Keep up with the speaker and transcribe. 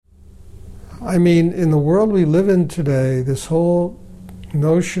I mean, in the world we live in today, this whole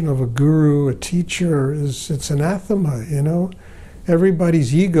notion of a guru, a teacher, it's anathema, you know?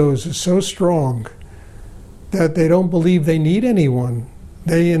 Everybody's egos are so strong that they don't believe they need anyone.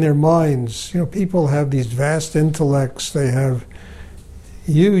 They, in their minds, you know, people have these vast intellects, they have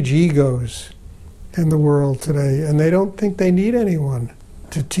huge egos in the world today, and they don't think they need anyone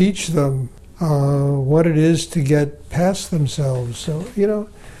to teach them what it is to get past themselves. So, you know,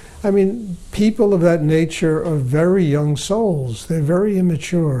 I mean, people of that nature are very young souls. They're very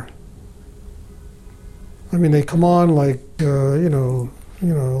immature. I mean, they come on like,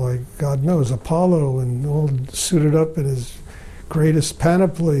 like God knows, Apollo, and all suited up in his greatest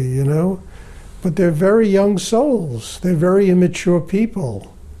panoply, you know. But they're very young souls. They're very immature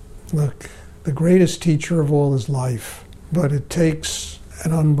people. Look, the greatest teacher of all is life. But it takes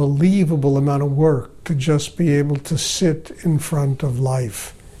an unbelievable amount of work to just be able to sit in front of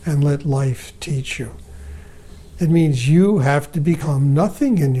life and let life teach you. It means you have to become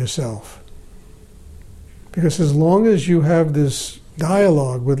nothing in yourself. Because as long as you have this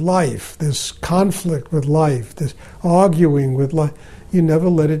dialogue with life, this conflict with life, this arguing with life, you never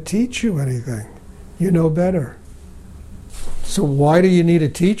let it teach you anything. You know better. So why do you need a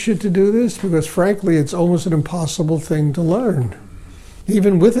teacher to do this? Because frankly, it's almost an impossible thing to learn.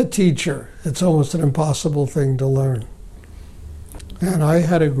 Even with a teacher, it's almost an impossible thing to learn. And I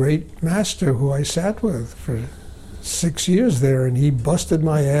had a great master who I sat with for 6 years there, and he busted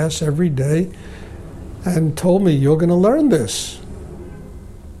my ass every day and told me, you're going to learn this.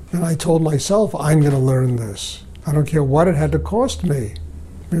 And I told myself, I'm going to learn this. I don't care what it had to cost me,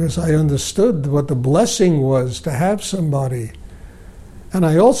 because I understood what the blessing was to have somebody. And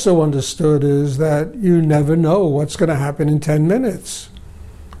I also understood is that you never know what's going to happen in 10 minutes.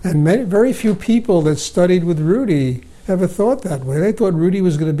 And very few people that studied with Rudy ever thought that way. They thought Rudy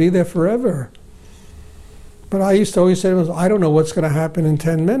was going to be there forever. But I used to always say to myself, I don't know what's going to happen in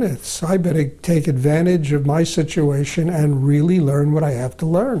 10 minutes. I better take advantage of my situation and really learn what I have to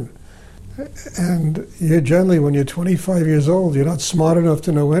learn. And generally, when you're 25 years old, you're not smart enough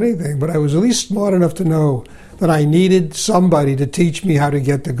to know anything. But I was at least smart enough to know that I needed somebody to teach me how to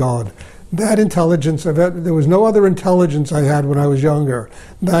get to God. That intelligence, there was no other intelligence I had when I was younger.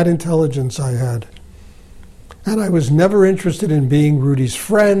 That intelligence I had. And I was never interested in being Rudy's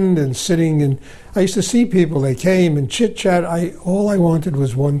friend and sitting and I used to see people, they came and chit-chat. All I wanted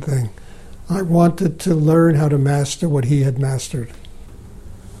was one thing. I wanted to learn how to master what he had mastered.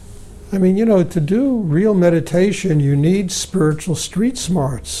 I mean, you know, to do real meditation, you need spiritual street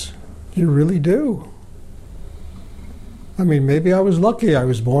smarts. You really do. I mean, maybe I was lucky. I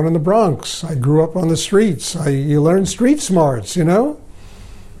was born in the Bronx. I grew up on the streets. You learn street smarts, you know?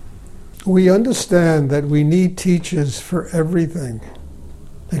 We understand that we need teachers for everything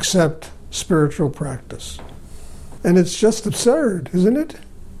except spiritual practice. And it's just absurd, isn't it?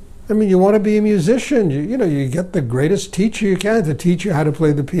 I mean, you want to be a musician, you get the greatest teacher you can to teach you how to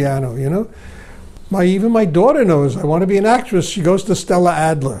play the piano, you know? Even my daughter knows I want to be an actress. She goes to Stella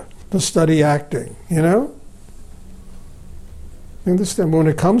Adler to study acting, you know? You understand? When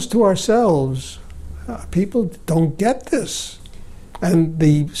it comes to ourselves, people don't get this. And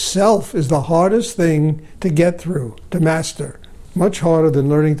the self is the hardest thing to get through, to master. Much harder than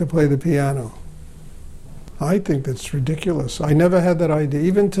learning to play the piano. I think that's ridiculous. I never had that idea.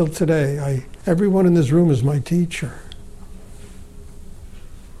 Even till today, everyone in this room is my teacher.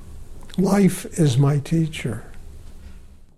 Life is my teacher.